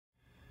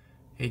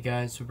Hey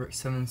guys,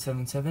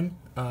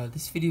 Robert777.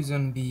 This video is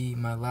going to be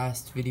my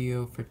last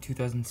video for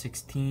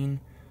 2016.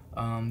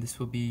 This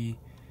will be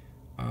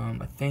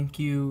a thank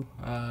you,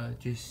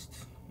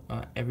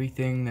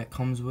 everything that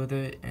comes with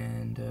it,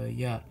 and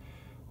yeah,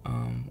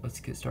 let's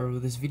get started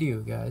with this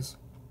video, guys.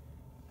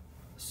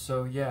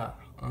 So yeah,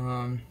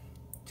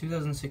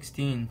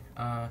 2016,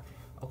 a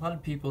lot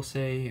of people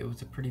say it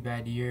was a pretty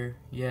bad year.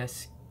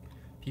 Yes,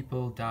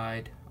 people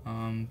died,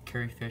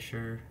 Carrie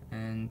Fisher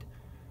and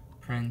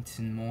Prince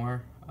and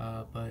more,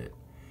 but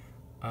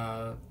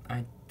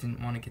I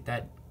didn't want to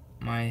get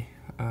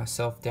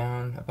myself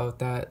down about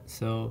that,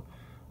 so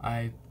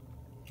I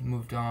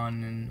moved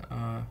on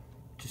and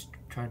just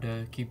tried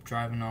to keep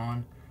driving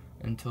on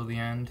until the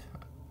end,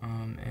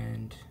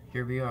 and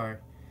here we are,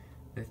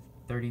 the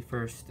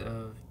 31st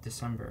of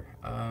December.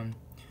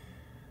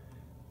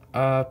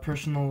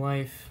 Personal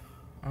life,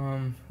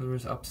 there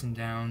was ups and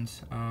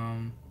downs,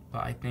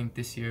 but I think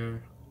this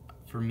year,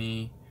 for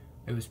me,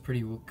 it was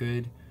pretty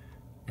good.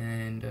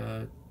 And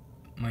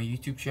my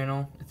YouTube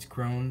channel, it's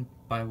grown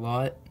by a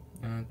lot.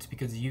 It's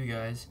because of you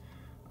guys.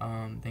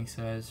 Thanks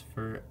guys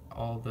for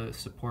all the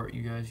support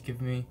you guys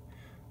give me,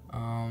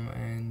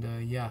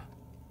 yeah,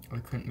 I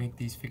couldn't make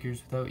these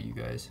figures without you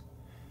guys.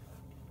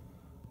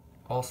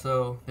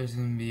 Also, there's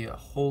gonna be a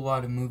whole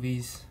lot of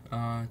movies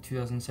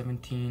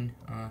 2017.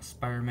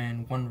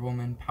 Spider-Man, Wonder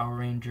Woman, Power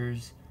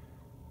Rangers,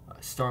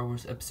 Star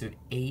Wars Episode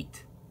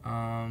 8.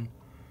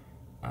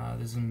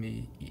 There's gonna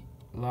be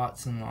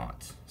lots and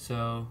lots,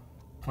 so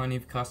plenty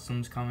of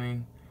customs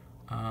coming,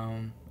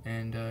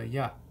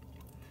 yeah,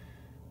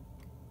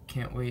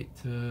 can't wait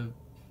to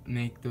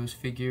make those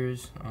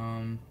figures.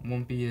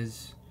 Won't be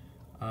as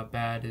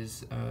bad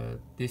as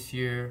this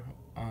year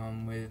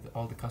with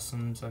all the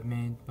customs I've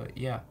made, but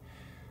yeah,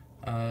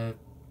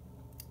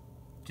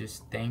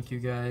 just thank you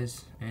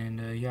guys, and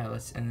yeah,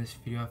 let's end this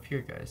video off here,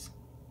 guys.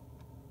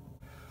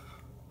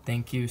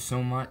 Thank you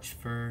so much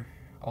for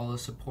all the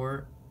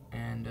support,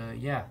 and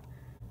yeah,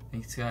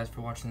 thanks guys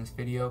for watching this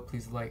video.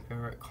 Please like,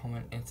 favorite,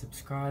 comment, and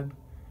subscribe.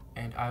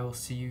 And I will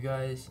see you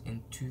guys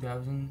in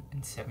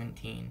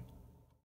 2017.